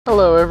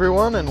Hello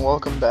everyone and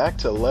welcome back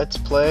to Let's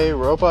Play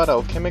Robot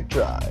Alchemic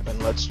Drive, and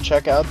let's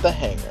check out the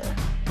hangar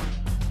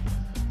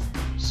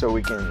so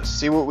we can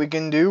see what we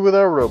can do with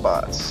our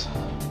robots.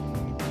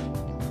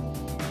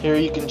 Here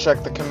you can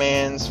check the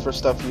commands for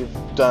stuff you've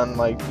done,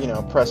 like, you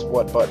know, press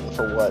what button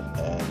for what,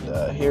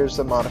 and here's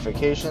the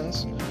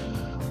modifications.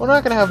 We're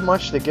not going to have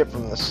much to get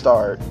from the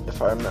start,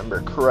 if I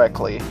remember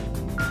correctly.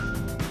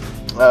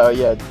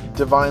 Yeah,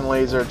 Divine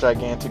Laser,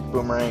 Gigantic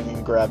Boomerang,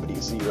 and Gravity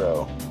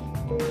Zero.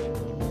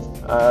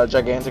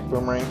 Gigantic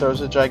Boomerang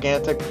throws a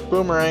gigantic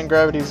boomerang,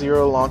 Gravity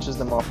Zero launches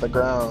them off the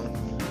ground.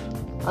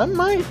 I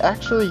might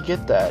actually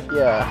get that.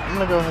 Yeah, I'm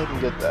gonna go ahead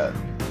and get that.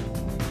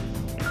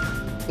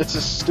 It's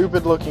a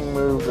stupid looking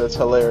move that's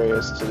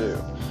hilarious to do.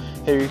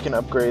 Here you can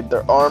upgrade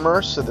their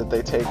armor so that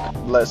they take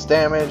less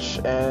damage,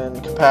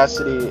 and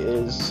capacity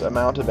is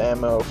amount of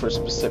ammo for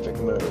specific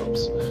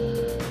moves.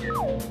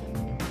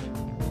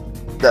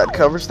 That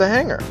covers the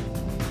hangar.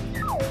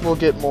 We'll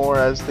get more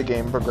as the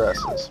game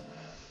progresses.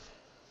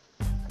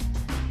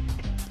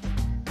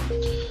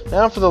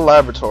 Now for the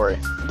laboratory.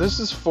 This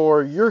is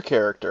for your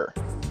character.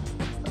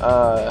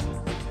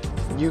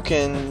 You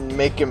can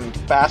make him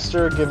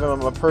faster, give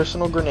him a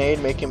personal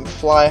grenade, make him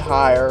fly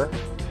higher,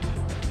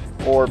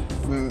 or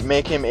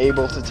make him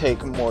able to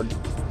take more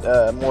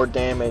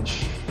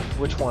damage.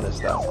 Which one is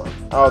that one?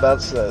 Oh,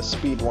 that's the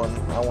speed one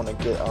I want to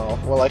get. Oh,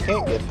 well, I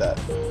can't get that.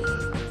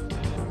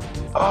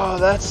 Oh,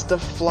 that's the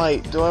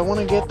flight. Do I want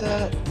to get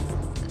that?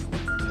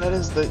 That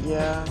is the,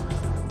 yeah.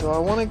 Do I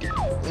want to get...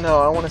 No,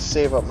 I want to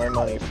save up my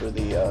money for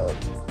the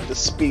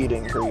speed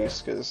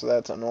increase, because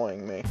that's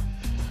annoying me.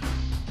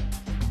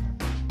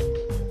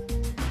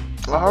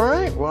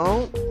 Alright,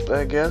 well,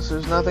 I guess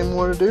there's nothing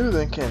more to do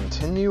than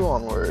continue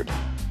onward.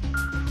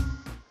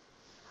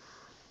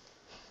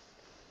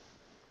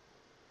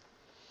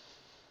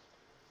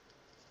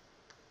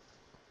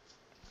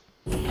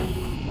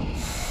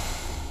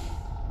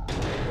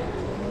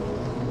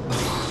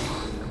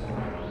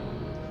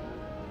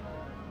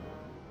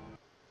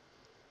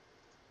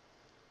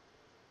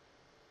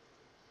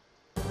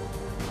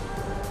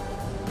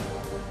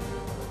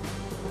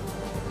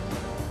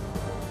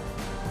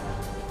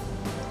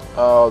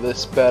 Oh,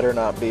 this better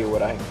not be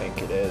what I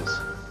think it is.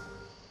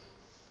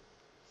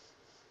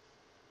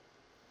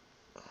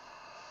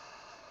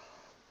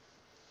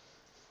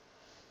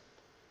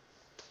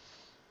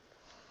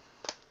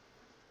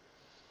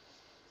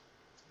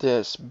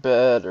 This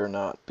better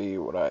not be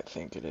what I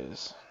think it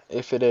is.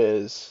 If it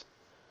is,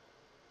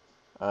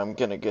 I'm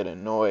gonna get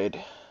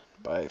annoyed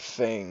by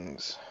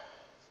things.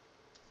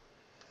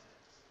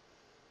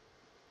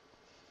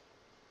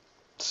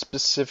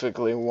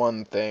 Specifically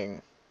one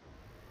thing.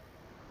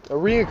 A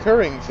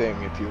reoccurring thing,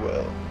 if you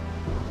will.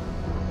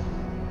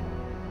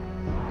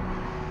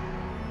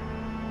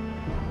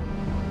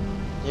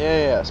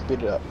 Yeah,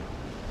 speed it up.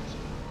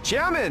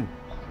 Chairman,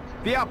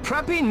 we are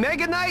prepping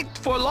Mega Knight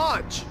for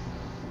launch.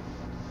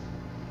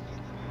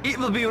 It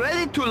will be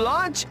ready to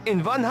launch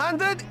in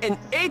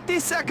 180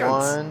 seconds.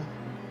 1,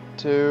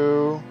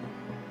 2,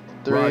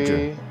 3, Roger.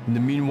 In the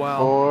meanwhile,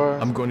 4,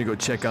 I'm going to go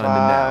check on the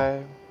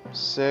 5,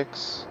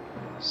 6,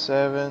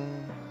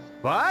 7,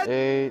 What?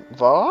 8.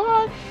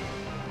 What?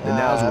 The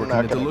now's I'm working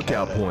not at the gonna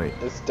lookout count it. point.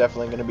 It's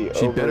definitely going to be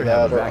She over better that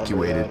have or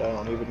evacuated. under that. I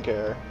don't even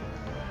care.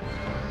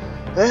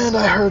 And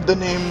I heard the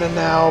name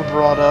now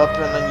brought up,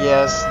 and then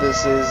yes,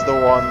 this is the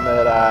one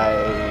that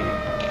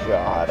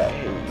God, I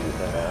hate you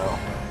now.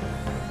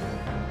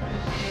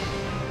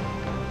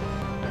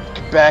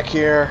 Get back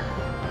here.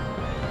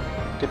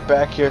 Get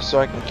back here so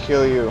I can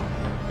kill you.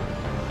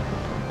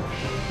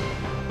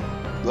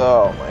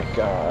 Oh my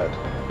god.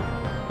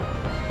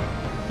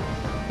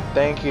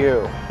 Thank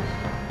you.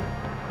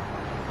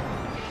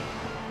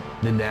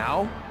 The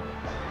now?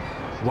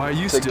 Why are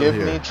you To still give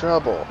here? me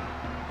trouble.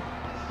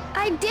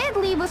 I did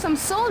leave with some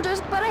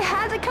soldiers, but I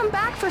had to come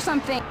back for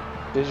something.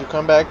 Did you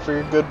come back for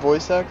your good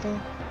voice acting?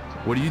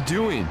 What are you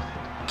doing?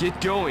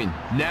 Get going,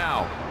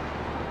 now!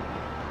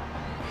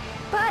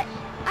 But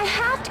I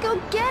have to go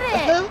get I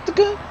it. have to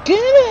go get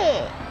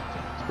it!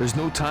 There's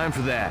no time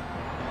for that.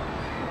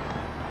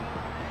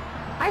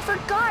 I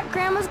forgot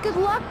Grandma's good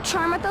luck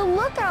charm at the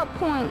lookout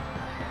point.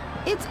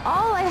 It's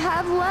all I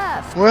have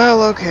left.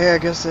 Well, okay, I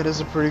guess that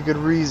is a pretty good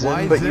reason,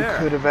 Why but there? you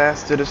could have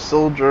asked it a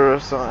soldier or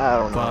something. I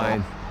don't know.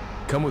 Fine.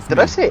 Come with Did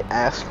me. I say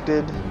asked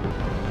it?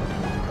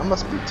 I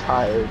must be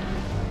tired.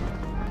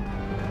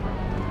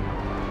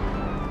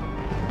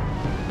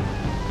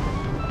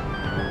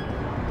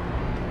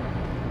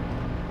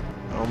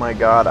 Oh my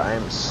god, I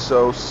am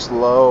so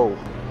slow.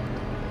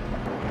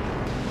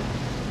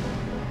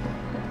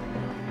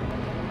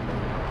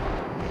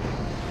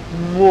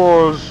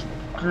 Must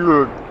get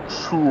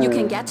to You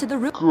can get to the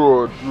room.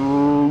 good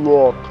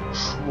luck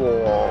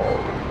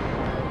charm.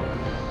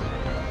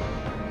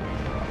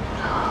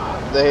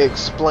 They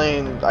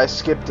explained, I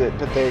skipped it,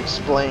 but they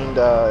explained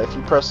if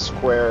you press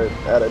square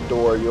at a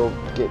door, you'll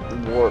get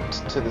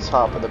warped to the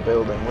top of the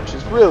building, which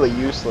is really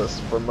useless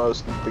for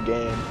most of the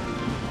game.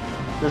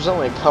 There's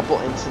only a couple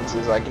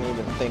instances I can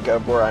even think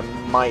of where I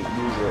might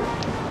use it.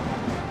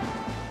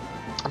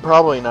 I'm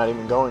probably not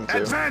even going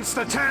to. Advance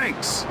the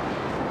tanks!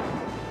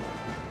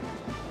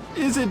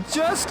 Is it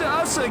just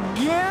us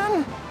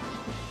again?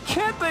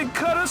 Can't they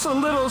cut us a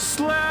little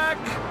slack?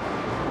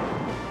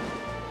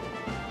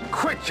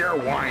 Quit your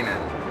whining!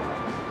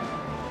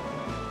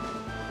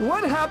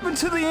 What happened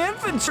to the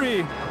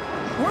infantry?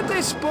 Weren't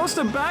they supposed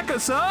to back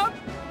us up?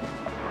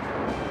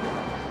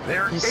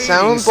 There He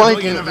sounds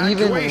like an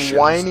even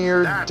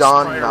whinier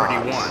Don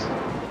priority Knotts. one.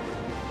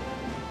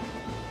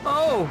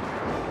 Oh,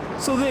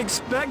 so they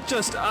expect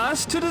just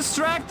us to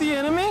distract the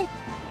enemy?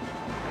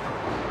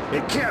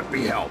 It can't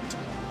be helped.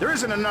 There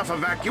isn't enough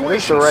evacuation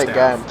That's the right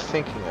guy I'm staff.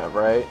 thinking of,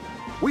 right?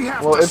 We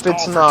have Well, to if stall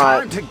it's for not,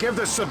 time to give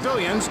the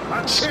civilians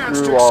a chance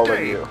Screw to all of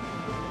escape. you.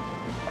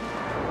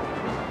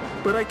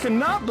 But I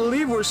cannot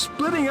believe we're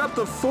splitting up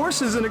the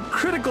forces in a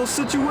critical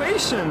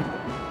situation.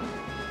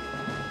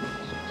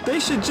 They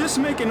should just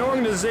make an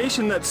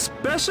organization that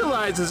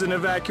specializes in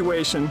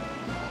evacuation.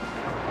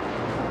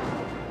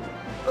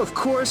 Of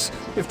course,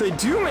 if they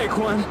do make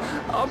one,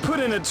 I'll put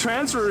in a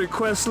transfer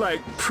request like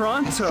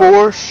pronto.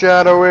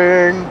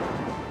 Foreshadowing.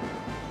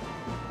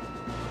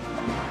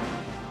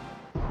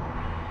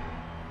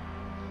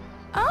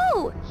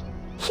 Oh,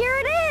 here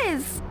it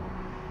is.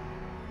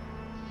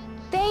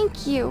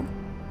 Thank you.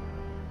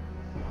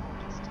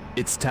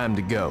 It's time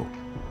to go.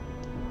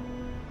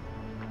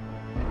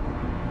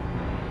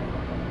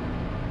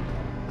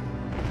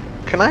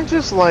 Can I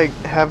just, like,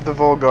 have the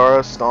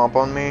Volgara stomp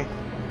on me?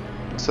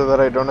 So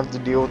that I don't have to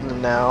deal with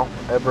them now,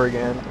 ever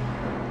again?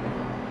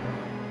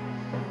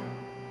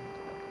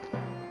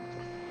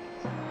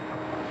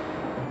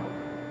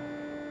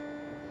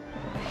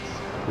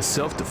 The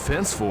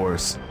self-defense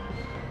force.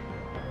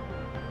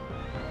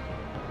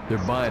 They're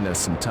buying us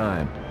some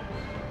time.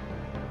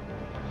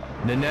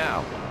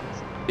 Now.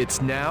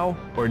 It's now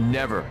or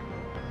never.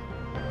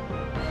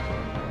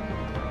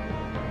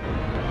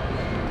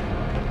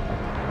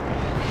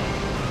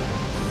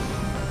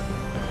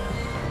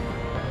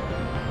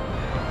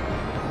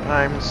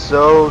 I'm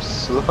so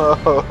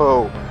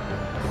slow.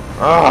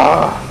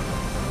 Ah.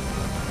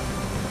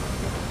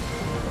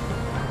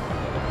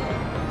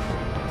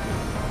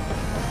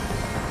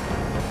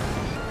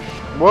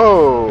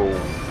 Whoa.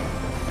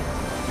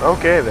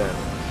 Okay then.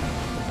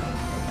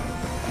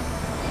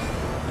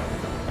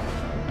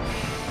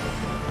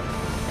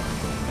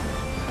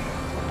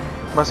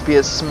 Must be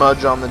a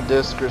smudge on the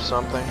disc or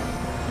something.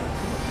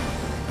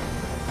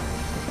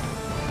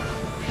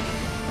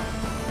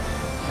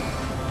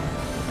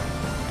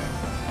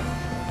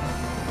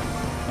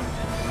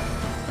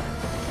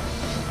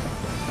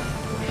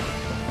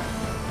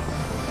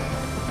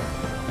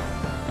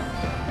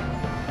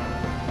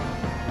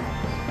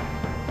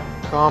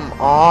 Come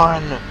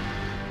on!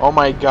 Oh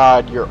my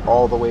god, you're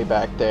all the way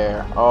back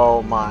there.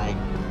 Oh my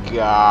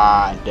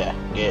god.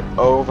 Get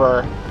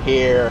over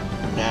here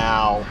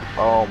now.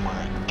 Oh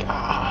my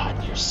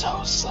god, you're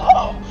so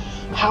slow.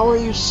 How are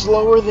you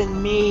slower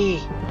than me?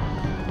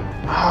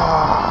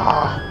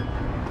 Ah.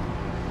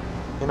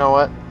 You know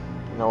what?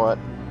 You know what?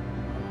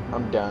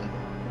 I'm done.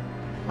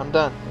 I'm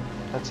done.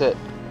 That's it.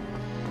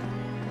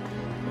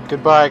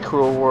 Goodbye,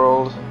 cruel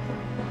world.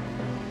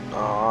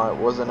 Oh, it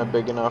wasn't a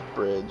big enough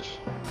bridge.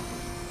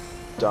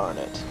 Darn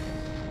it.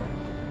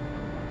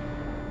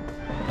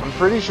 I'm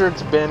pretty sure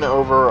it's been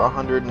over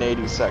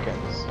 180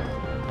 seconds.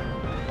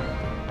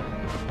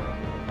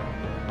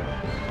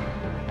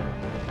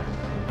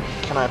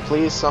 Can I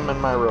please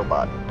summon my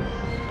robot?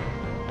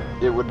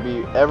 It would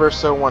be ever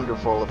so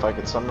wonderful if I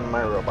could summon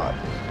my robot.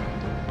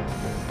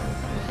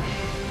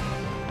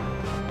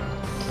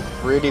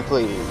 Pretty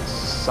please,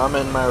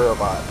 summon my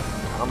robot.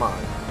 Come on.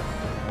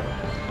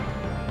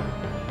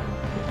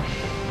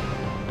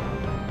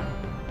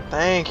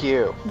 Thank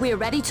you. We're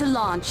ready to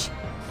launch.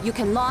 You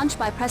can launch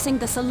by pressing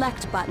the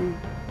select button.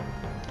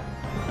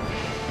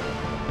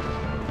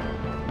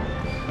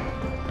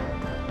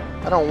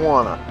 I don't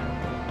wanna.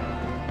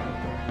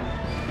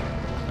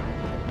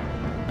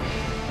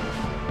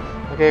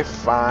 Okay,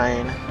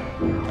 fine.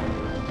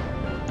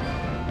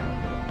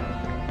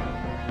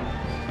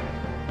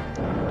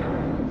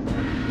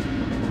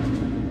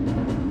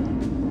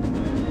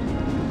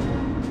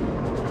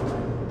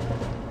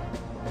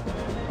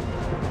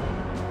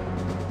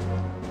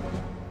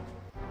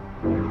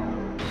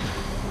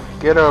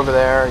 Get over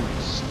there,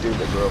 you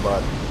stupid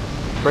robot.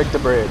 Break the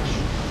bridge.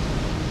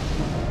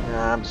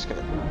 Nah, I'm just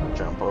gonna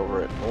jump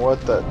over it. What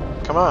the?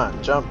 Come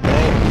on, jump,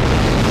 dang.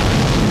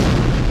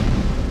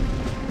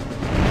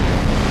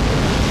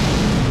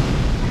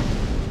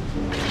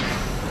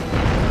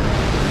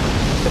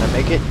 Can I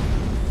make it?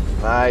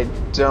 I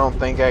don't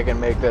think I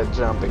can make that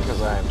jump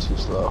because I am too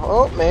slow.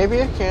 Oh,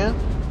 maybe I can.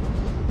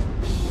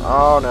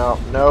 Oh no,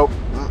 nope.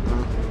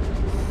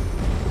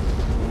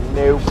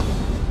 Nope.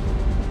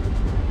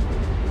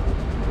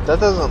 That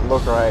doesn't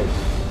look right.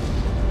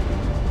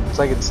 It's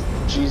like it's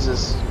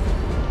Jesus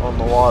on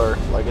the water.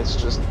 Like it's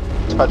just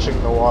touching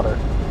the water,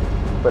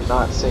 but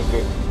not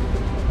sinking.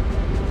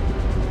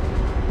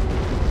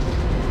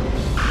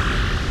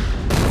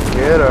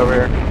 Get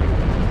over here.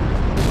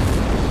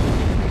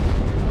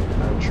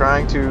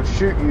 trying to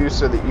shoot you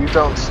so that you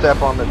don't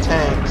step on the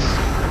tanks.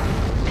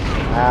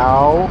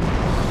 Ow.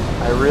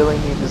 I really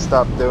need to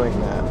stop doing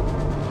that.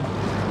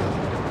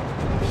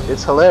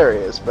 It's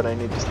hilarious, but I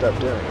need to stop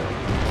doing it.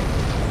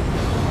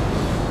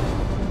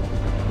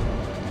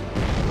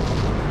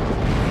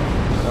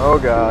 Oh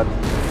god.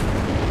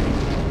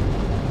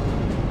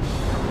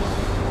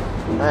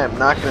 I am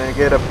not going to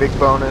get a big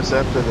bonus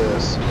after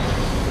this.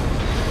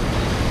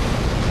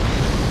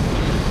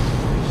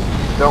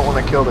 Don't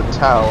want to kill the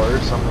tower,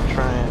 so I'm going to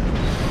try and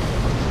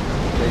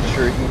make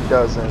sure he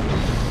doesn't.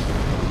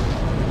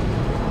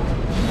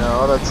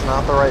 No, that's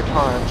not the right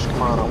punch.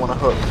 Come on, I want to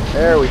hook.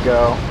 There we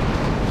go.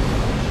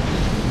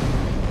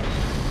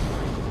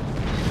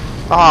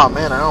 Oh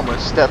man, I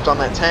almost stepped on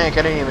that tank.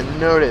 I didn't even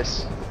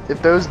notice.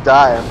 If those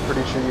die, I'm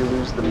pretty sure you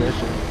lose the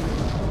mission.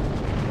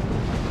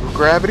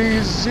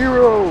 Gravity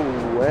 0!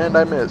 And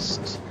I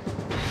missed. It's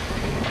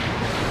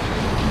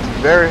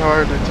very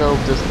hard to tell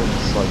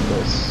distance like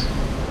this.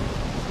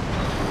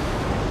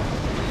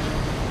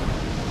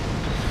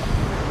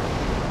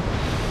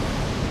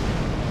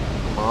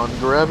 Come on,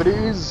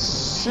 gravity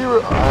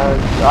 0!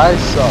 I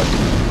suck.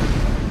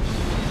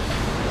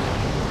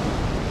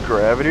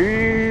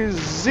 Gravity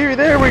 0!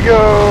 There we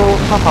go!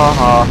 Ha ha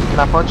ha. Can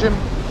I punch him?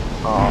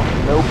 Oh,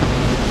 nope.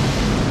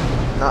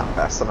 Not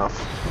fast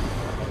enough.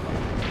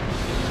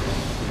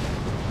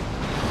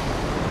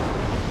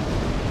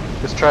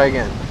 Let's try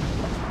again.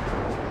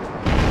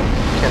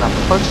 Can I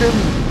punch him?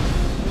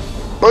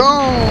 Boom!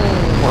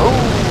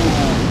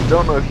 Oh!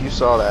 Don't know if you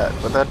saw that,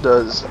 but that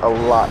does a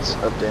lot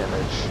of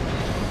damage.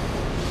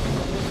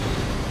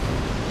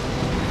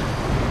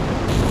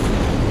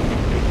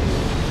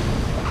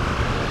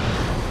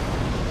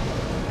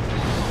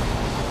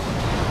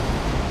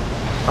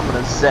 I'm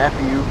gonna zap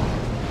you.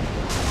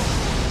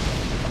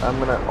 I'm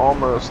gonna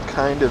almost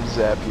kind of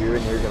zap you,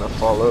 and you're gonna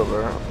fall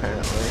over,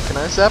 apparently. Can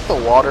I zap the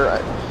water?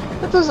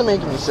 That doesn't make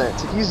any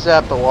sense. If you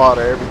zap the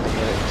water, everything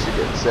in it should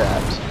get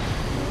zapped.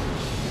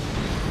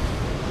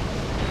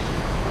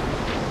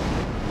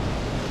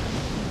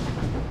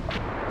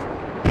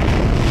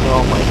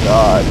 Oh my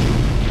god.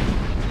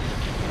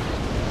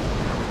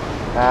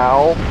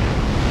 Ow.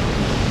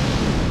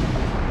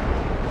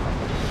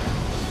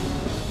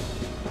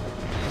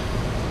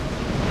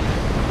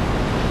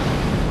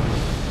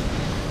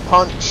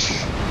 Punch.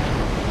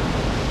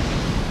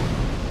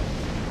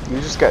 You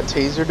just got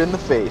tasered in the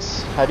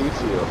face. How do you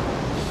feel?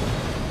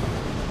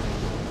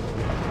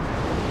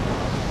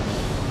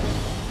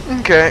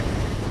 Okay.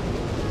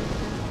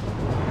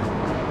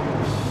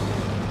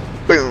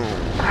 Boom.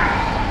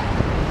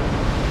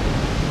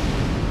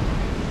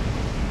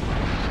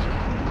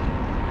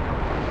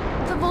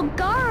 The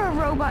Volgara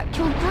robot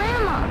killed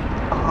Grandma.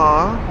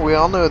 Uh-huh. We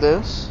all know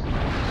this.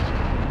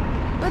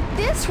 But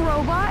this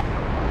robot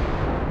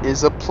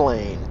Is a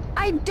plane.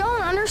 I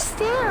don't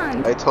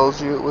understand. I told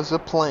you it was a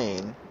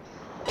plane.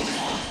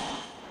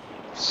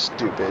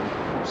 Stupid.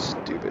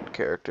 Stupid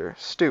character.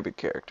 Stupid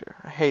character.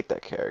 I hate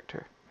that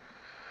character.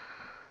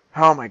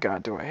 Oh my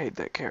god, do I hate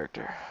that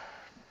character.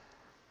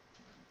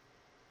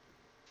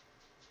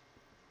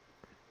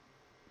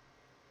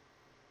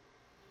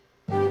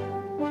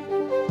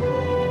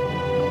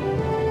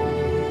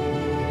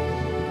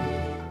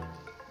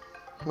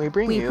 We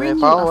bring you a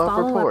follow-up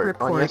report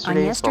on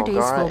yesterday's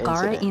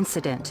Volgara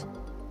incident.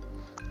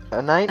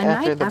 A night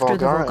after the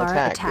Volgara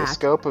attack, the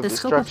scope of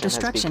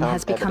destruction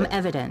has become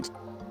evident.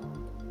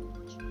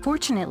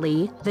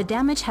 Fortunately, the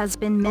damage has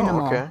been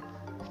minimal. Oh, okay.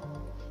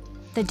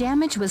 The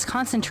damage was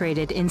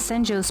concentrated in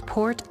Senjo's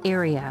port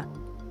area.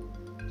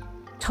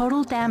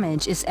 Total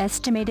damage is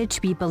estimated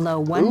to be below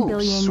 1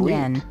 billion sweet.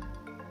 yen.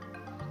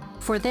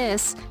 For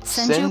this,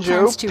 Senjo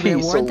plans to Peace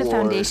reward the Award.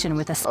 Foundation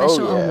with a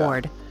special Oh, yeah.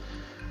 award.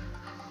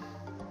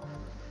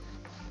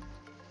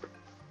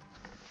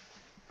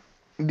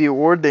 The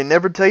award they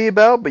never tell you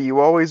about, but you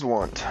always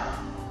want.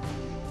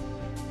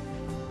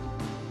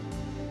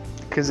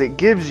 Because it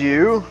gives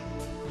you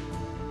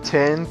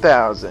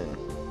 10,000.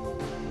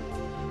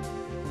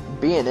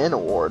 B&N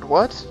award,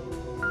 what?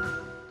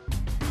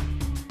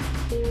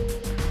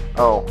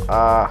 Oh,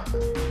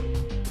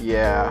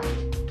 yeah.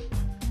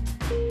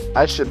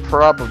 I should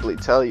probably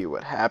tell you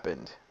what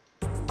happened.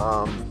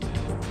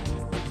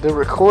 The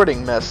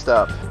recording messed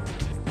up.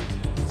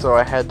 So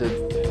I had to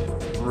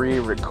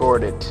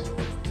re-record it.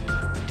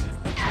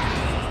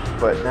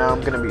 But now I'm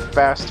gonna be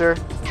faster,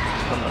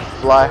 I'm gonna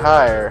fly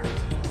higher,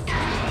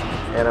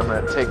 and I'm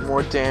gonna take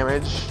more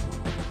damage,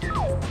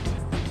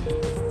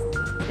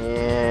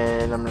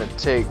 and I'm gonna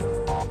take,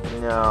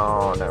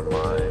 no, never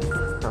mind,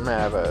 I'm gonna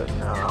have a,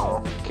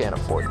 no, can't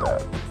afford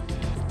that.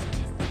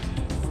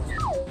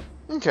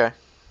 Okay.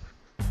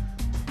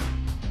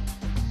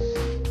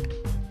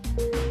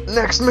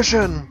 Next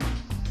mission!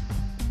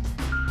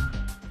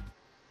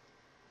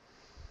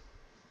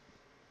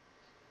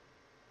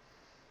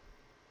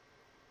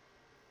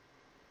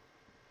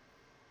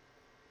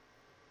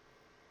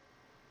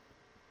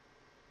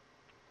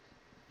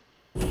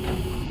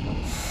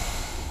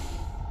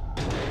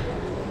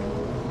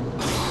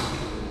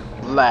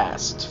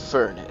 Last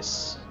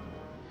furnace.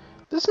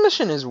 This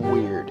mission is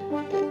weird.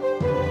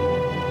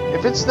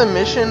 If it's the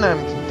mission I'm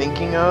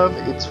thinking of,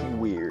 it's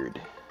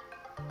weird.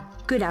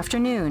 Good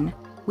afternoon.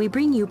 We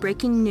bring you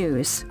breaking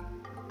news.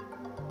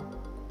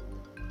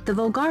 The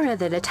Volgara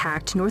that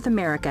attacked North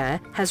America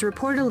has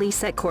reportedly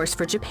set course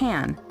for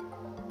Japan.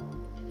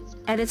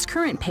 At its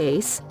current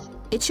pace,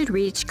 it should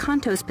reach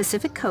Kanto's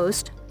Pacific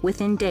coast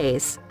within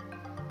days.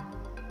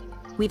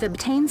 We've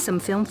obtained some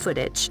film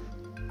footage.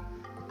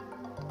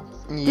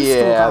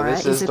 Yeah,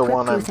 this is the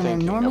one I'm with an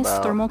thinking enormous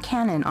about. thermal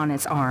cannon on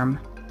its arm.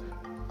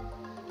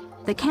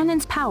 The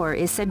cannon's power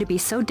is said to be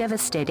so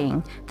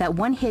devastating that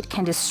one hit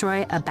can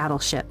destroy a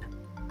battleship.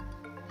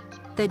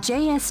 The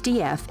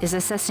JSDF is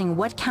assessing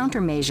what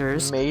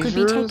countermeasures could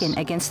be taken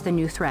against the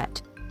new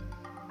threat.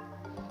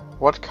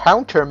 What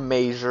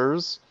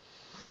countermeasures?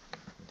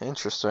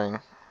 Interesting.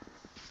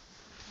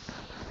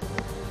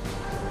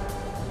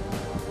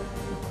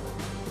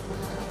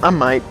 I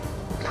might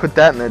put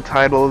that in the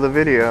title of the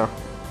video.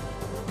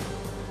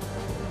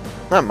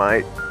 I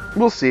might.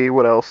 We'll see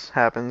what else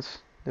happens.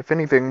 If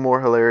anything more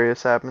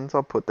hilarious happens,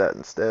 I'll put that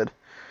instead.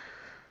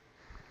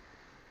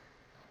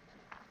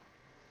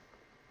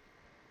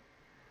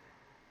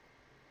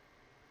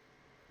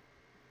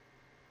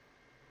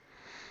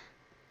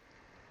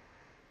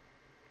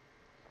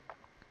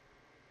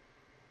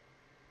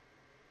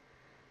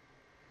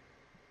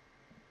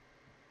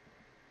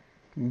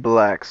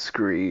 Black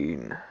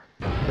screen.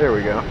 There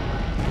we go.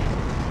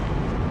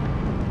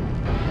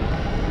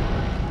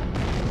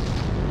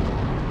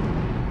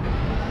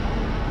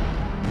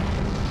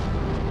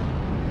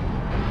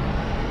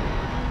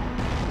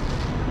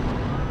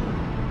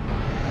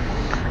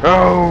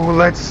 Oh,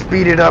 let's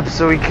speed it up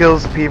so he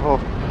kills people.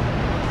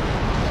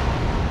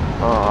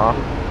 Aw.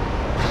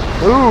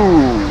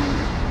 Ooh.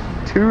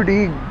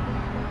 2D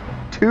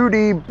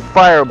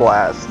fire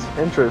blast.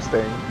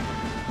 Interesting.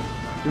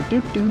 Do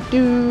do do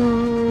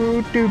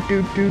do do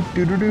do do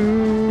do do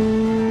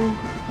do.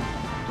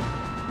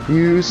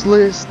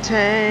 Useless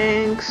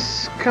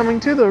tanks coming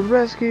to the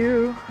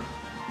rescue.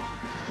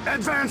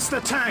 Advance the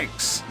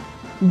tanks!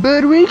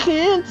 But we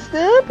can't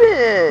stop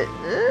it.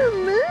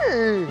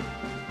 Oh, no.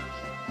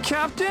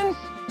 Captain?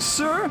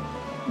 Sir?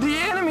 The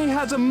enemy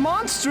has a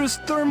monstrous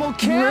thermal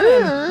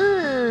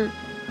cannon!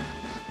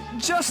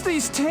 Just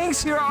these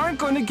tanks here aren't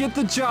going to get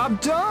the job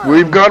done!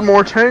 We've got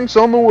more tanks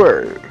on the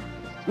way.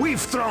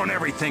 We've thrown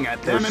everything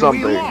at them Or and we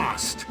something.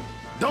 lost.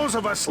 Those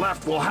of us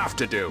left will have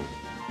to do.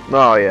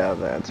 Oh yeah,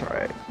 that's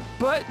right.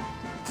 But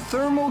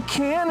thermal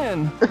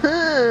cannon!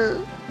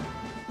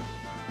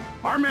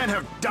 Our men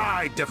have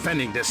died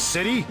defending this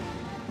city.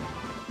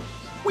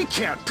 We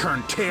can't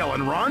turn tail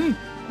and run.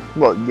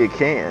 Well, you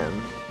can,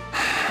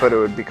 but it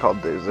would be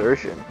called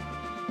desertion.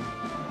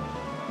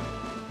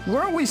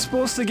 Weren't we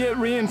supposed to get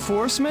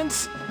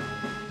reinforcements?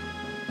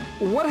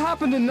 What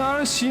happened to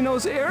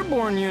Narashino's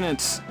airborne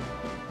units?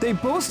 They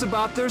boast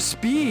about their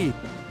speed.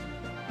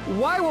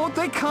 Why won't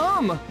they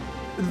come?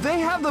 They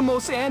have the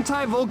most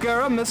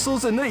anti-Volgara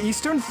missiles in the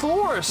Eastern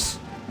Force.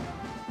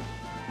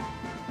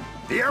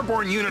 The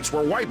airborne units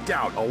were wiped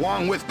out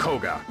along with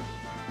Koga.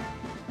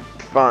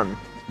 Fun.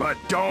 But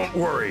don't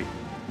worry.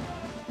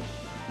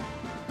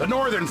 The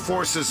Northern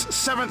Force's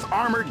 7th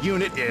Armored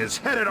Unit is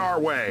headed our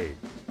way.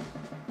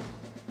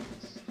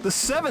 The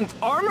 7th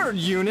Armored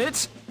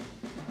Unit?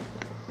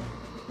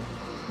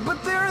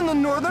 But they're in the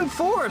Northern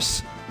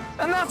Force,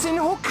 and that's in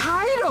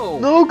Hokkaido!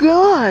 Oh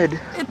god!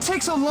 It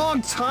takes a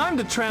long time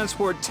to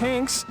transport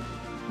tanks.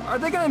 Are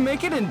they gonna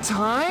make it in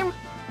time?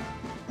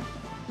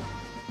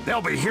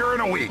 They'll be here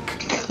in a week.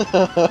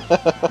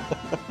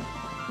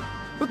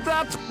 But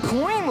that's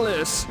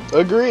pointless!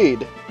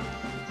 Agreed.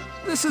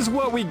 This is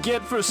what we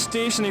get for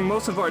stationing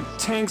most of our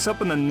tanks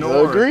up in the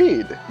north.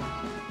 Agreed.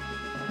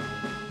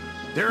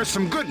 There is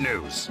some good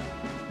news.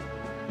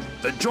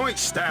 The Joint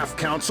Staff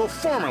Council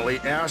formally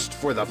asked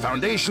for the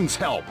Foundation's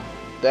help.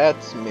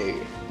 That's me.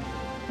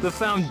 The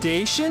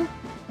Foundation?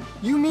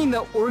 You mean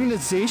the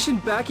organization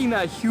backing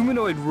that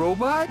humanoid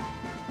robot?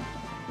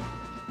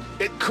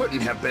 It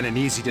couldn't have been an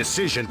easy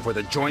decision for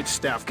the Joint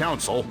Staff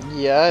Council.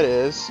 Yeah, it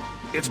is.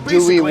 It's Do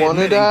basically we want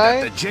to admitting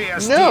die? that the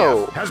JSDF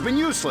No. has been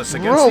useless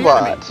against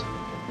Robot. the enemy.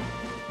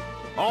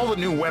 All the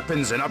new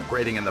weapons and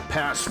upgrading in the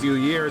past few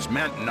years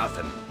meant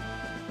nothing.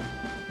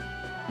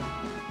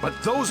 But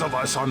those of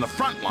us on the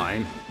front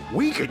line,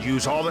 we could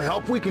use all the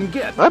help we can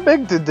get. I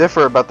beg to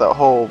differ about the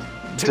whole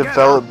Together,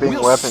 developing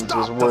we'll weapons stop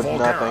was the worth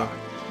Volgara. nothing.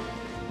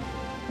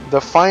 The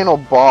final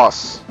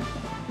boss,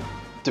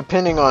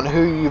 depending on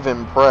who you've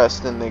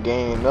impressed in the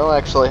game, they'll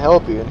actually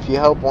help you. And if you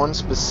help one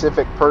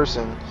specific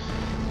person,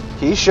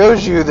 he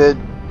shows you that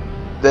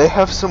they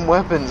have some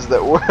weapons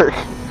that work.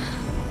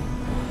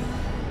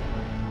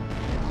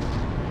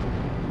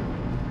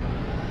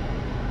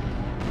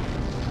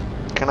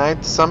 Can I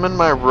summon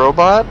my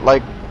robot?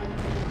 Like,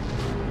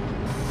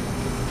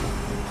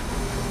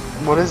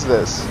 what is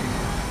this?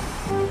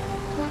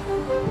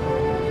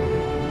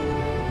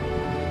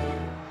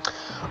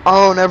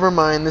 Oh, never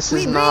mind. This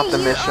is not the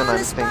mission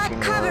I'm thinking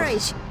of.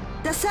 coverage.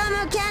 The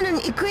thermal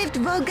cannon-equipped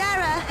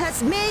Volgara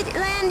has made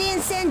land in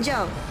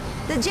Senjo.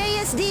 The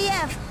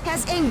JSDF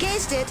has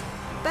engaged it,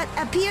 but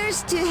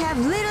appears to have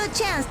little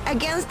chance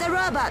against the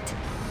robot.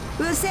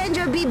 Will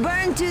Sandra be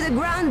burned to the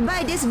ground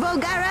by this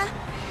Volgara?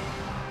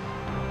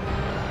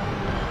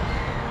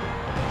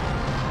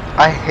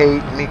 I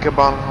hate Mika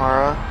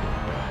Banhara,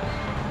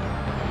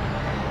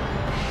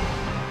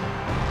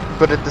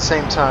 but at the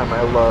same time,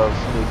 I love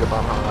Mika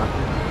Banhara.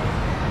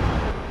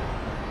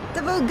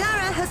 The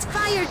Volgara has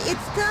fired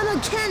its thermal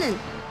cannon,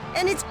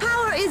 and its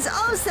power is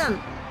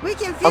awesome. We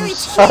can feel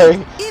its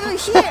heat even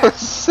here. I'm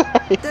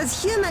sorry.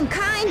 Does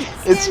humankind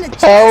Its stand a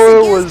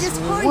power chance against was this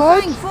what?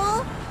 horrifying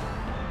foe?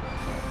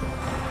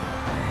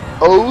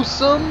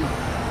 Owesome?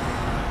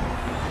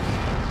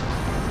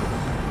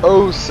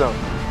 Owesome.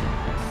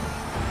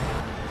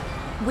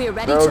 We're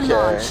ready Okay. to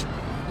launch.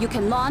 You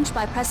can launch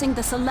by pressing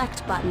the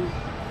select button.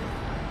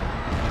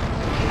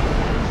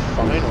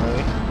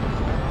 Finally.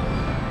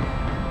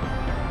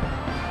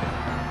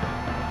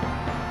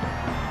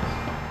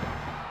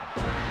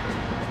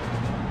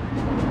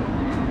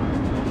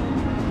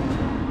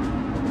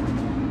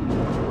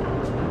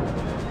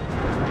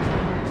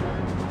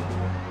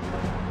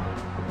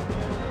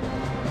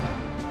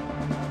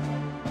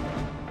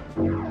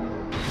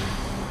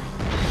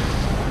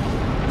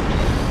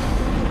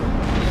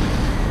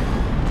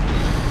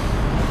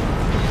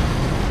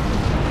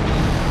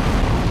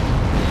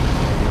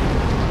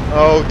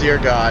 Oh dear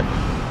God.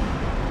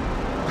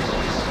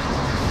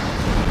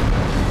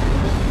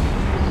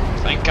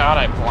 Thank God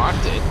I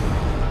blocked it.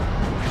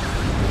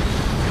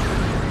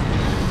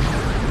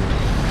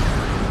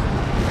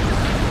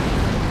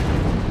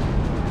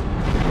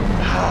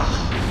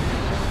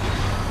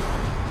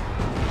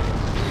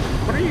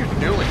 What are you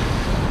doing?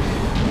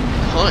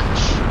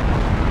 Punch.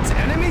 The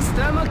enemy's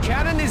thermal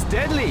cannon is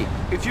deadly.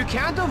 If you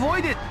can't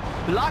avoid it,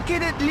 block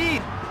it at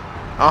lead.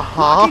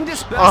 Blocking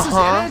disperses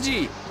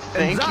energy.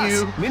 Thank and thus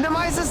you.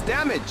 Minimizes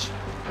damage.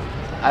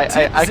 I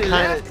the kind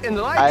left and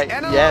right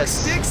analog yes,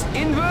 sticks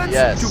inwards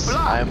yes, to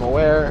block. I'm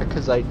aware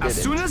because I did As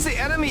it. soon as the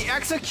enemy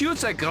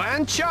executes a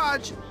grand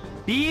charge,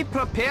 be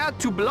prepared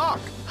to block.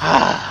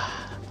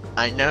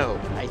 I know,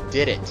 I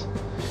did it.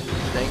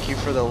 Thank you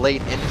for the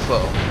late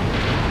info.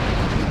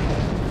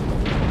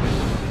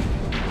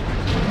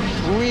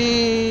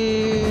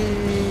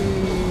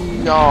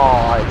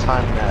 Oh, I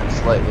timed that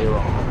slightly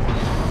wrong.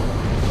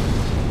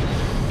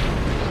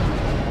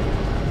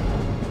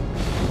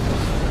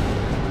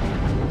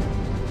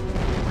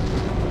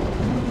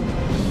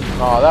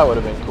 Oh, that would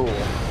have been cool.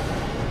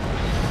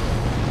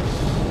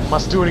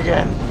 Must do it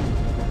again.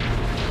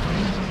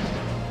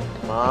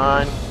 Come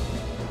on.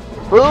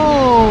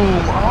 Boom!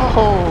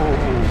 Oh!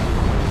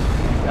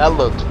 That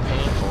looked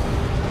painful.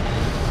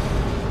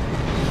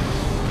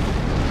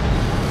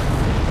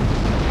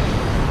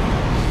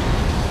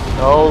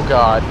 Oh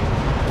God.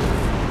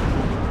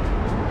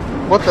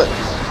 What the?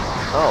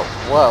 Oh,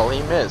 well,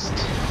 he missed.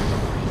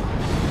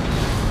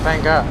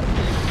 Thank God.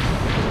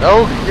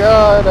 Oh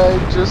God,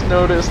 I just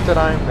noticed that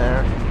I'm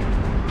there.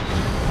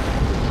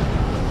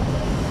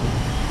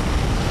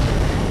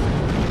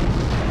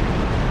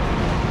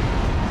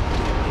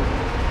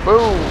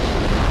 Boom!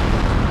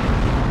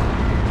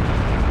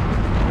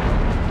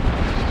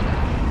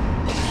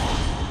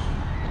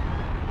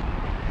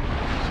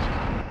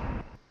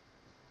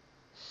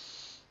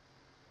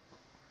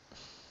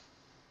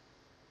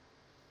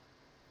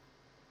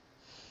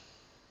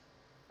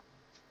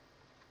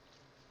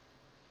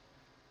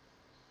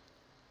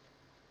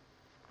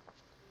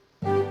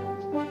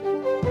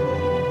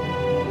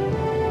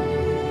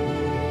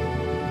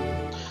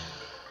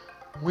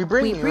 We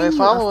bring you a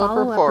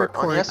follow-up report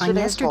on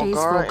yesterday's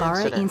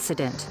Volgara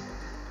incident.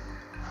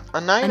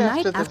 A night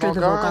after the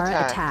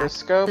Volgara attack,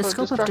 the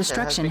scope of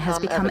destruction has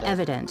become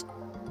evident.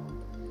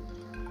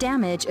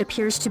 Damage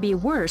appears to be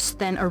worse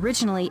than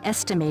originally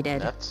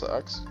estimated. That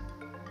sucks.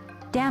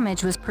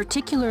 Damage was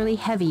particularly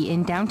heavy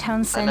in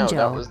downtown Senjo. I know,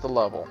 that was the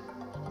level.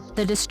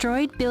 The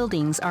destroyed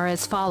buildings are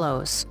as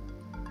follows.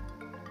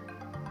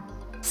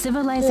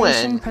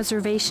 Civilization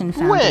Preservation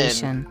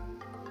Foundation.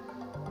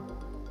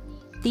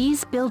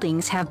 These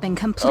buildings have been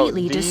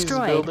completely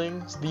destroyed.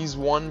 These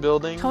one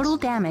buildings? Total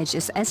damage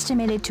is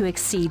estimated to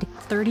exceed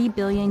 30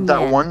 billion yen.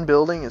 That one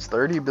building is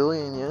 30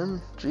 billion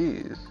yen?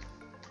 Jeez.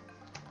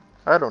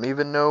 I don't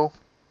even know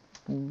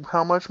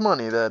how much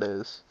money that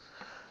is.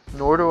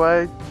 Nor do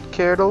I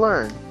care to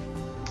learn.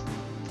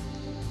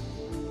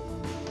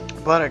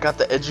 But I got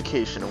the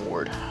education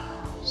award.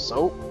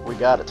 So, we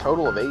got a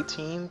total of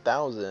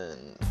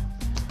 18,000.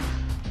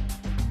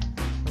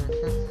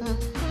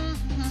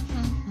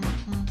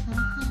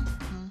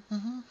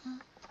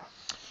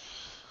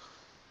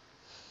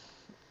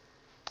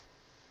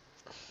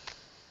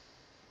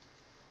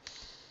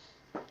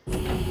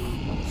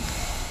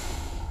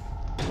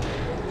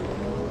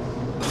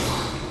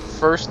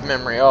 First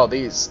memory. Oh,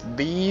 these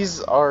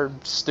are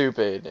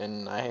stupid,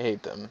 and I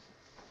hate them.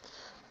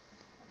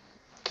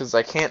 Because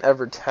I can't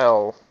ever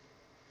tell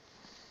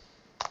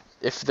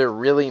if they're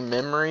really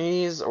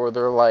memories or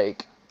they're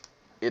like,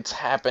 it's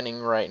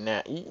happening right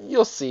now.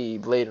 You'll see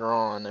later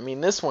on. I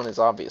mean, this one is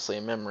obviously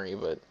a memory,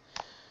 but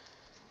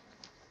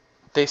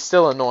They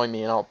still annoy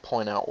me, and I'll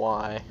point out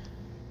why.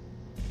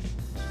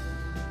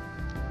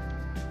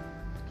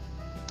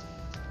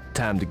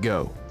 Time to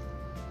go.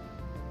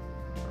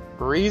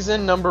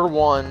 Reason number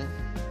 1,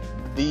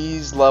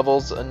 these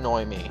levels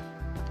annoy me.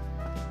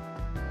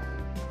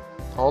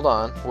 Hold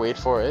on, wait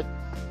for it.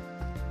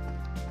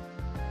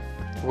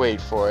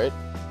 Wait for it.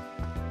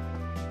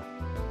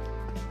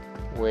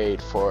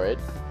 Wait for it.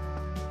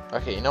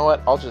 Okay, you know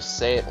what? I'll just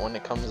say it when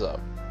it comes up.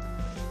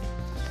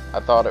 I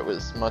thought it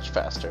was much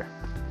faster,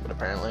 but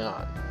apparently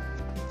not.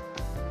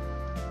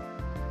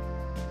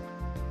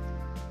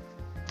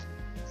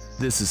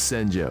 This is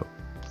Senjo,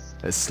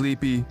 a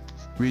sleepy,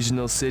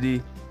 regional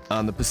city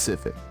on the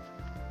Pacific.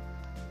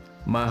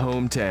 My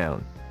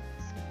hometown,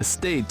 a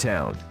staid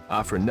town,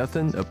 offering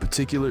nothing of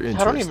particular interest.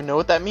 I don't even know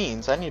what that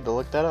means. I need to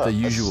look that up. The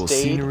usual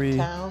scenery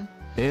town?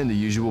 and the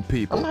usual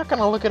people. I'm not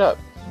gonna look it up.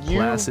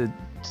 Placid.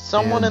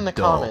 Someone in the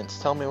dull.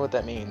 comments, tell me what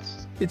that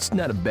means. It's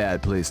not a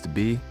bad place to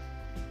be.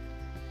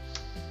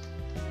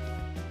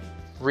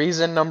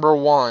 Reason number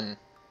 1,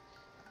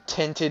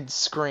 tinted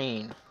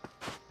screen.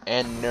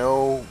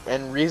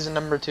 And reason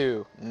number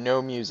 2,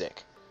 no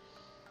music.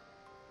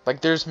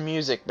 Like, there's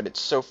music, but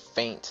it's so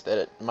faint that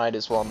it might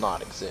as well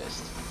not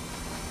exist.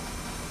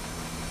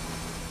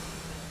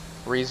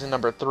 Reason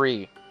number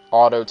 3,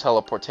 auto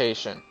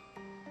teleportation.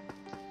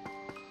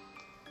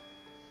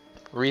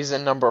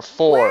 Reason number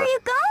 4, Where are you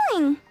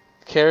going?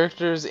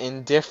 characters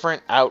in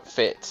different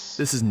outfits.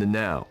 This is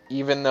Nanao.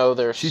 Even though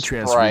they're She sprite,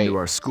 transferred into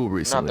our school not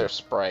recently. their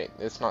sprite,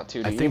 it's not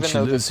 2D. I think Even she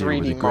though the lives here with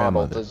 3D her model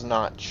grandmother. does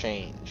not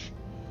change.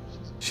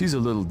 She's a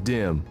little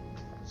dim,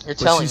 You're but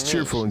telling she's me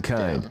cheerful and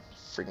kind. damn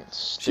freaking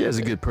stupid. She has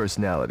a good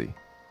personality.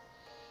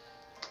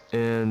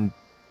 And,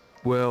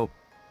 well,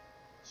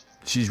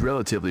 she's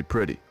relatively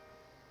pretty.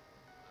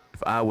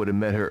 If I would have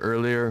met her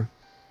earlier,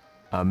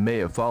 I may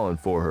have fallen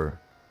for her.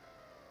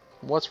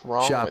 What's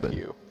wrong Shopping. with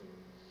you?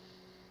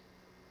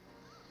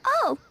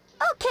 Oh,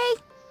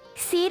 okay.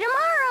 See you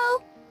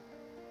tomorrow.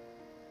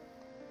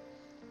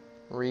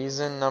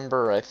 Reason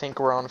number, I think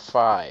we're on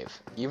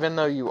 5. Even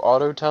though you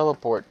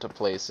auto-teleport to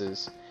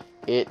places,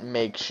 it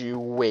makes you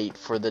wait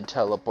for the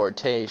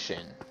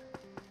teleportation.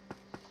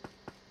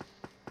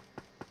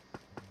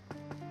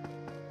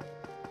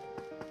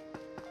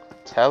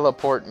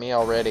 Teleport me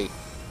already.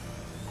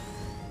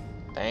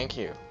 Thank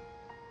you.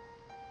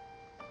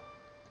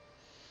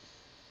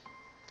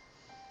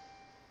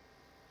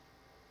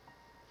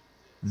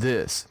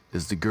 This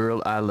is the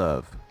girl I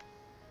love.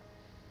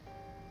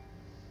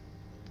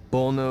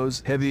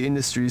 Bullnose Heavy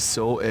Industries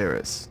sole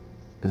heiress,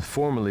 and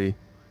formerly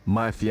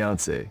my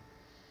fiancée,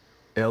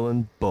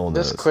 Ellen Bullnose.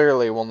 This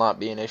clearly will not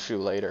be an issue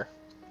later.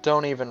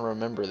 Don't even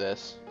remember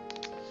this.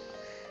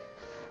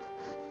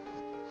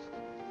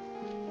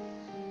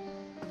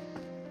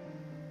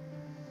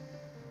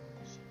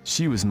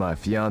 She was my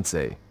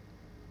fiancée,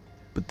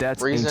 but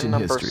that's Reason ancient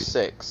number history.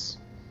 6.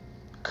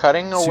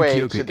 Cutting away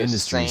to Tsukioka the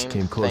Industries same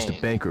came close thing.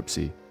 to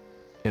bankruptcy,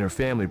 and her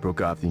family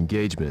broke off the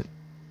engagement.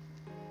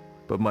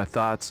 But my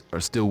thoughts are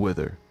still with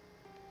her.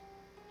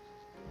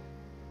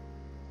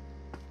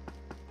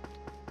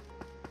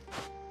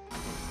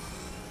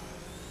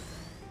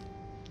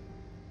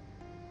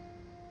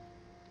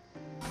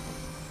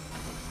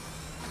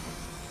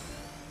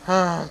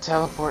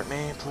 Teleport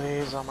me,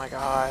 please. Oh my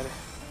god.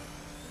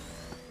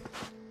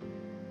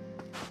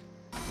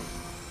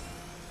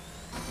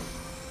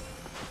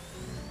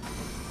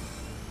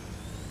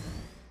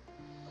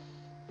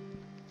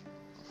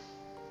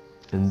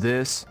 And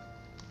this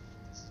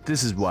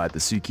is why the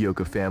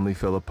Tsukioka family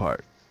fell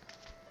apart.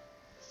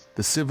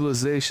 The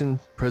Civilization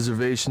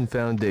Preservation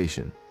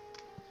Foundation.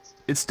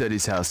 It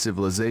studies how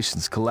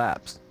civilizations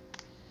collapse.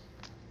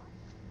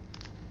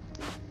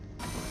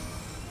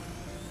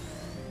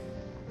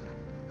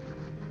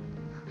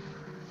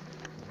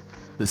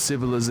 The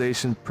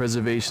Civilization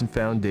Preservation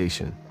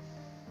Foundation.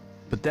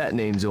 But that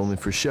name's only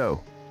for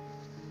show.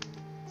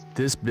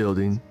 This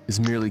building is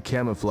merely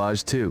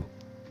camouflage too.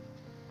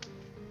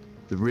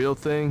 The real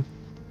thing?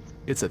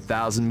 It's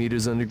 1,000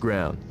 meters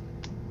underground.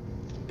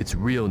 Its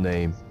real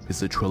name is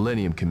the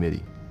Trillennium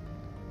Committee,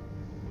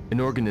 an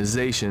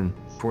organization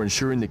for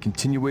ensuring the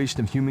continuation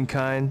of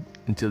humankind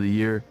until the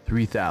year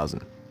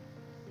 3000.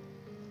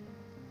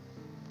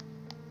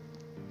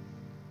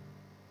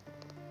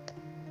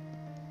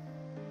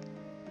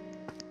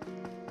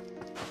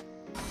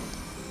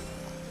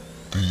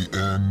 The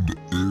end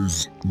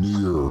is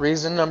near.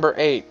 Reason number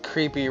 8.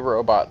 Creepy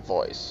robot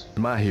voice.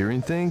 Am I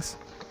hearing things?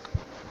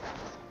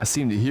 I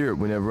seem to hear it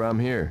whenever I'm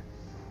here.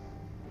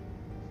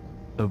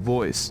 A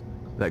voice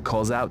that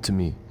calls out to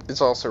me,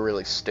 It's also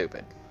really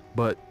stupid.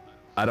 but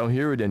I don't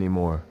hear it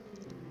anymore.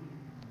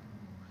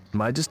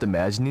 Am I just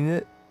imagining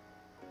it?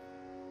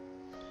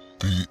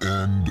 The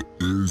end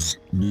is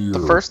near.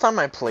 The first time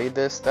I played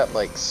this, that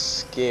like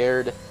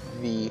scared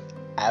the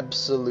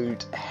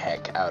absolute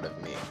heck out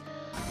of me.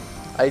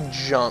 I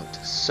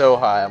jumped so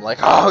high. I'm like,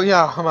 oh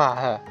yeah, come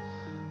on.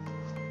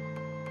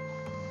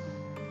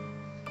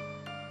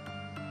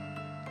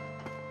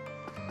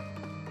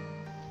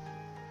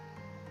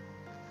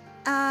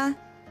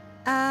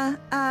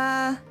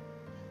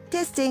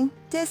 Testing,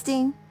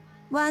 testing.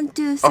 1,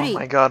 2, Oh 3.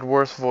 my god,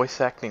 worst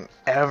voice acting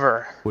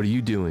ever. What are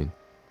you doing?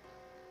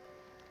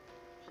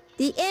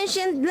 The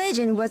ancient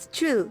legend was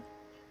true.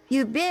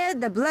 You bear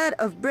the blood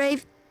of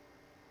brave...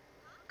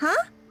 Huh?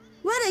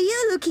 What are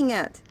you looking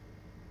at?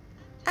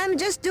 I'm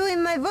just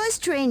doing my voice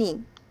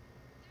training.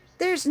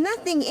 There's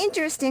nothing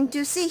interesting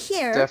to see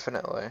here.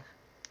 Definitely.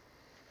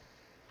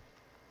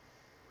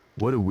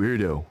 What a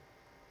weirdo.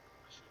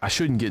 I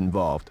shouldn't get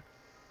involved.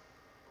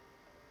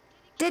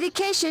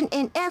 Dedication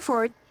and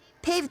effort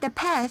pave the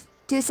path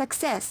to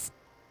success.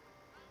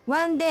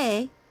 One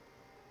day...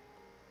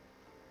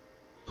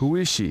 Who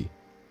is she?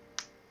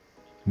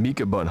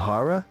 Mika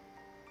Bunhara?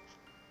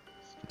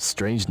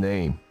 Strange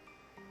name.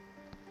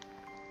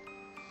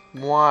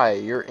 Why?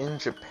 You're in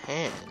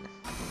Japan.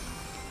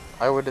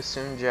 I would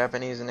assume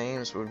Japanese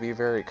names would be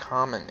very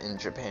common in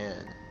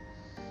Japan.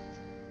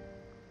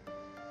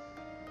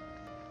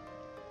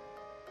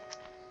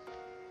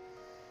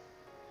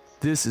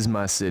 This is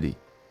my city.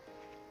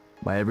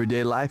 My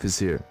everyday life is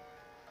here.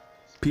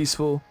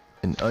 Peaceful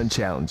and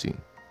unchallenging.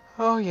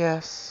 Oh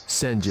yes.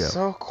 Senjo.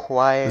 So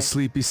quiet. The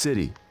sleepy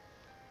city.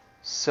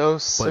 So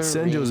serene. But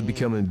Senjo is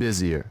becoming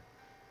busier.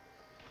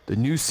 The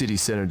new city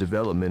center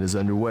development is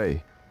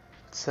underway.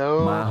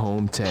 So my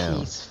hometown.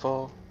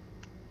 Peaceful.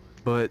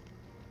 But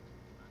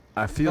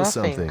I feel Nothing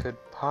something. could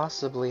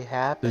possibly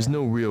happen. There's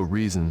no real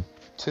reason.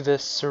 To the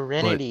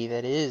serenity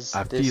that is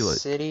I this feel it.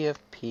 city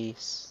of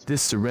peace.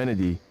 This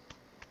serenity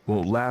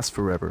won't last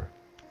forever.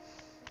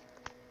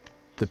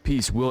 The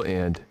peace will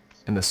end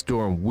and the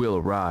storm will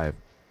arrive.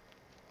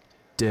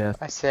 Death,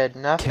 I said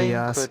nothing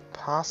chaos, could and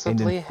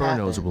possibly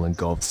infernos happen will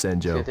engulf to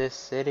Senjo. this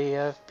city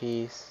of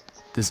peace.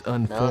 This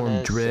Known unformed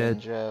as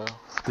dread, Senjo.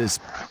 this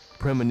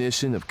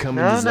premonition of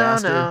coming No,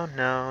 disaster.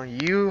 no.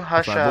 You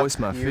hush I up. voice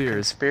my you fears,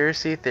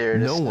 conspiracy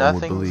theorist. no one would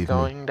Nothing's believe me.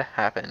 going to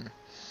happen.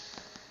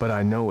 But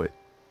I know it.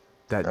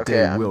 That Okay,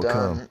 day I'm will done.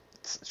 come.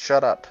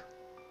 Shut up.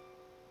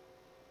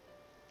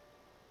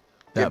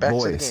 Get That back to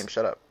the voice. game.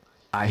 Shut up.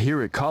 I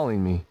hear it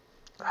calling me.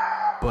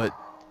 But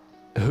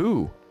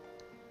who?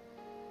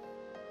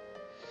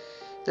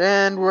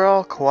 And we're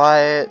all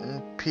quiet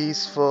and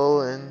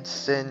peaceful in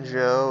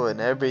Senjo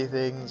and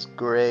everything's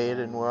great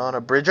and we're on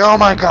a bridge. Oh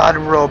my god,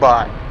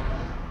 robot!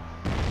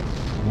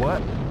 What?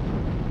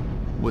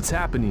 What's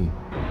happening?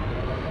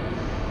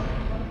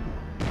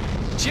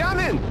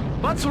 Jiamin!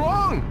 What's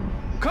wrong?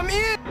 Come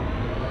in!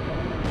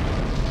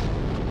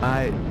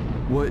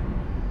 What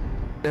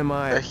am A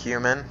I?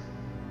 human?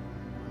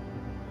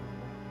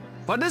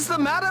 What is the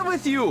matter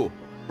with you?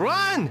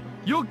 Run!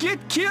 You'll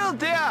get killed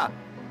there!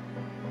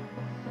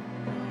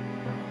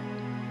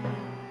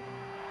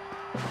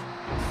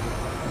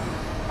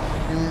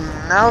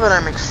 Now that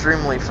I'm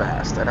extremely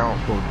fast, I don't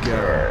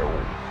care.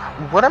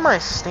 What am I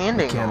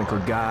standing Mechanical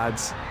on?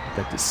 gods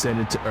that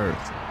descended to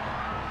Earth.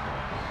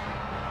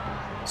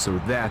 So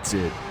that's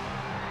it.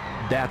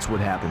 That's what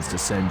happens to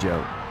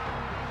Senjo.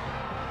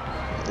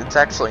 It's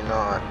actually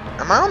not.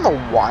 Am I on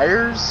the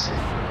wires?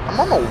 I'm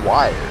on the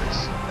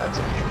wires. That's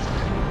interesting.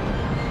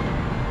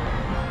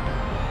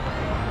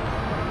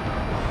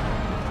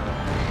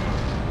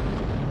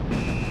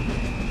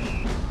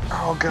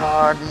 Oh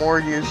god, more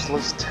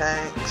useless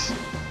tanks.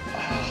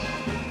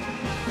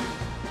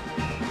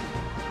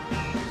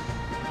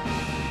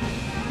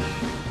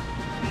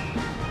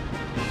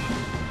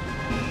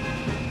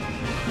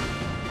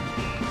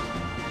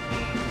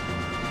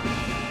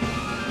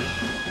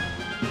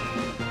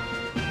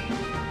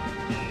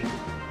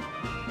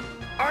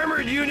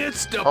 Armored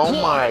units deploy!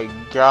 Oh my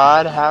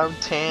god, how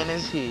tan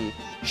is he?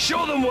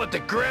 Show them what the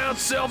ground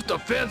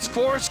self-defense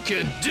force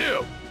can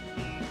do!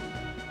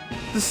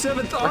 The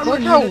 7th Like, Armored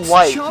look how Unit's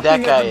white chomping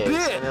that guy at the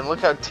is, bit. and then look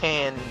how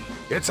tan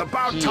It's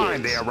about He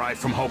time is. they arrived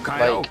from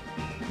Hokkaido.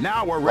 Like-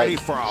 now we're ready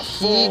like, for a he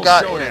full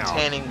got showdown. in a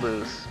tanning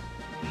booth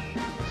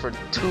for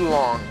too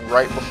long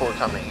right before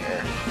coming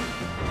here.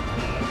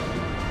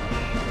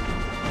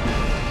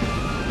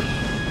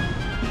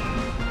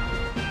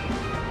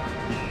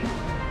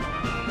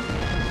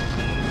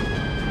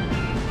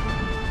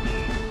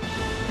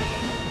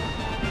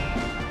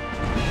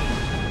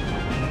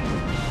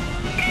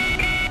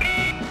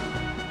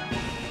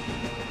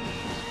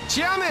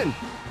 Chairman,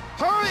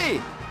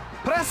 hurry!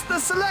 Press the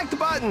select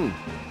button!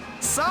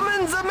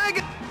 Summon the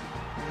mega...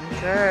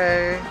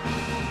 Okay.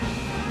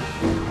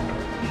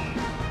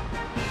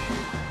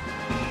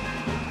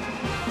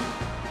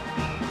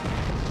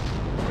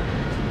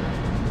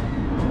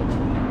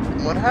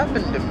 What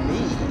happened to me?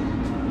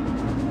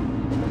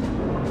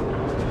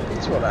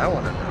 That's what I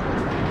want to know.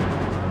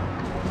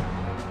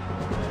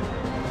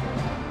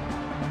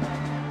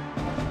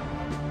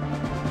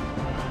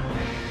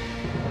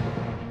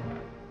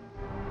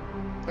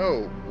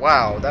 Oh,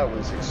 wow, that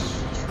was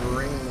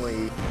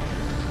extremely...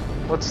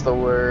 What's the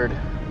word?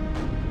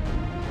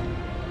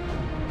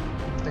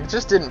 It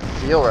just didn't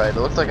feel right. It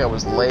looked like I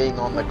was laying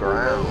on the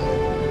ground.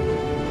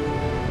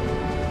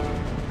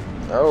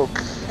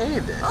 Okay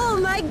then. Oh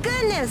my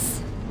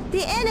goodness!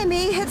 The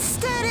enemy had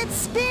started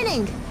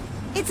spinning.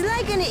 It's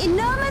like an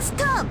enormous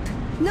top.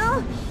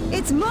 No,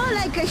 it's more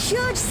like a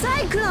huge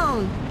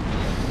cyclone.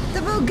 The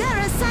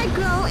Volgara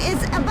cyclone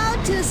is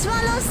about to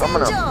swallow I'm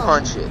gonna Senjo.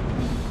 punch it.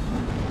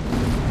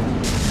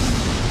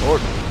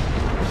 Lord.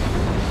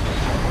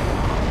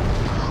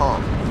 Huh.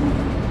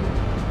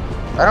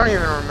 I don't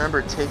even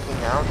remember taking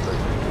out the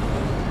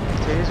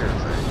taser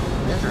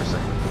thing.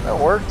 Interesting. That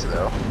worked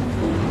though.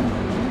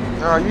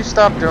 No, you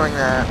stop doing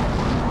that.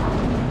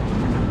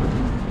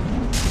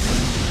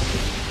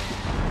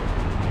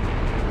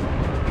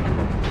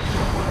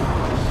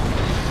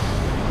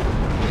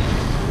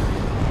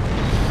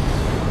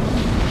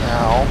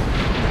 Ow.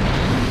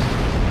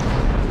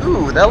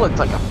 Ooh, that looked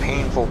like a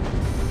painful,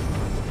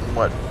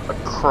 what, a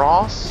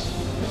cross, I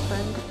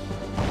think?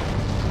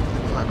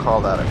 I'm gonna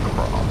call that a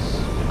cross.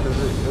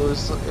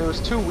 Because it was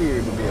too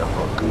weird to be a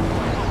hook.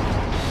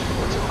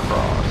 It's a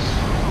cross.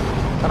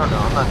 I don't know,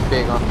 I'm not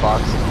big on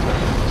boxing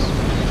terms.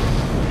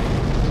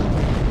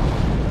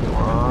 Come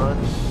on.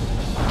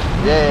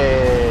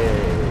 Yay!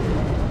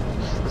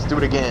 Let's do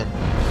it again.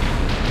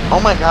 Oh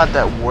my god,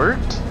 that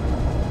worked?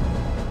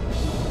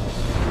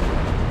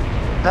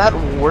 That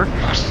worked?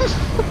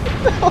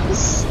 That was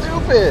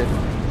stupid!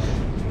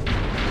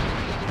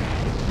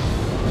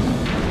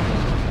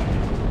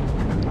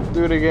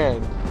 Do it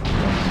again.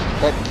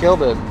 That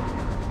killed him.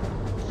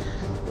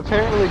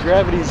 Apparently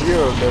Gravity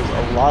Zero does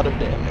a lot of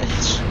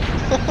damage.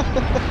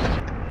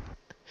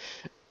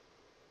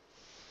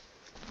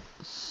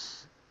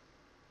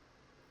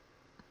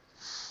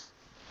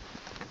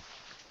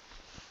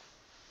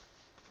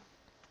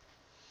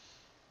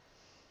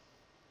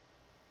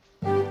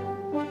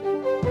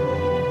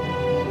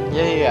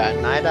 Yeah,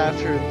 night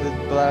after the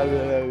blah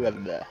blah blah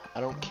blah.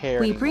 I don't care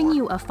We anymore. bring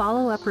you a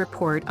follow-up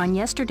report on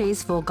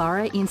yesterday's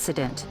Volgara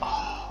incident.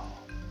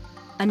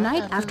 A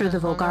night after the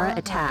Volgara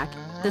attack,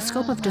 the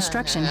scope of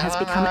destruction has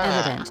become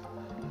evident.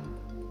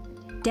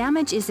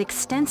 Damage is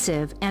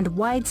extensive and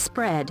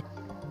widespread.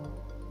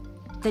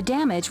 The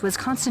damage was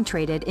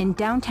concentrated in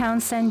downtown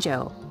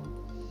Senjo.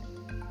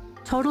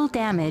 Total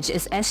damage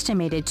is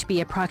estimated to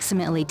be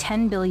approximately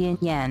 10 billion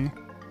yen.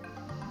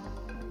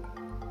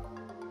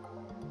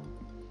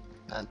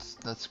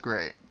 That's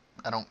great.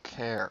 I don't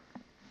care.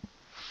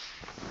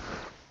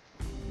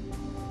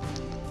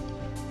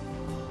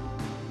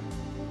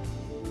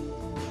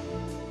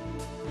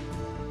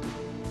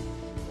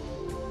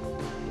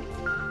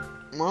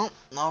 Well,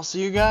 I'll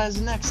see you guys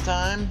next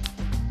time.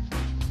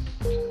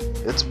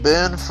 It's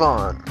been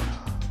fun.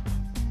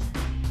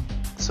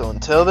 So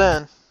until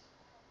then.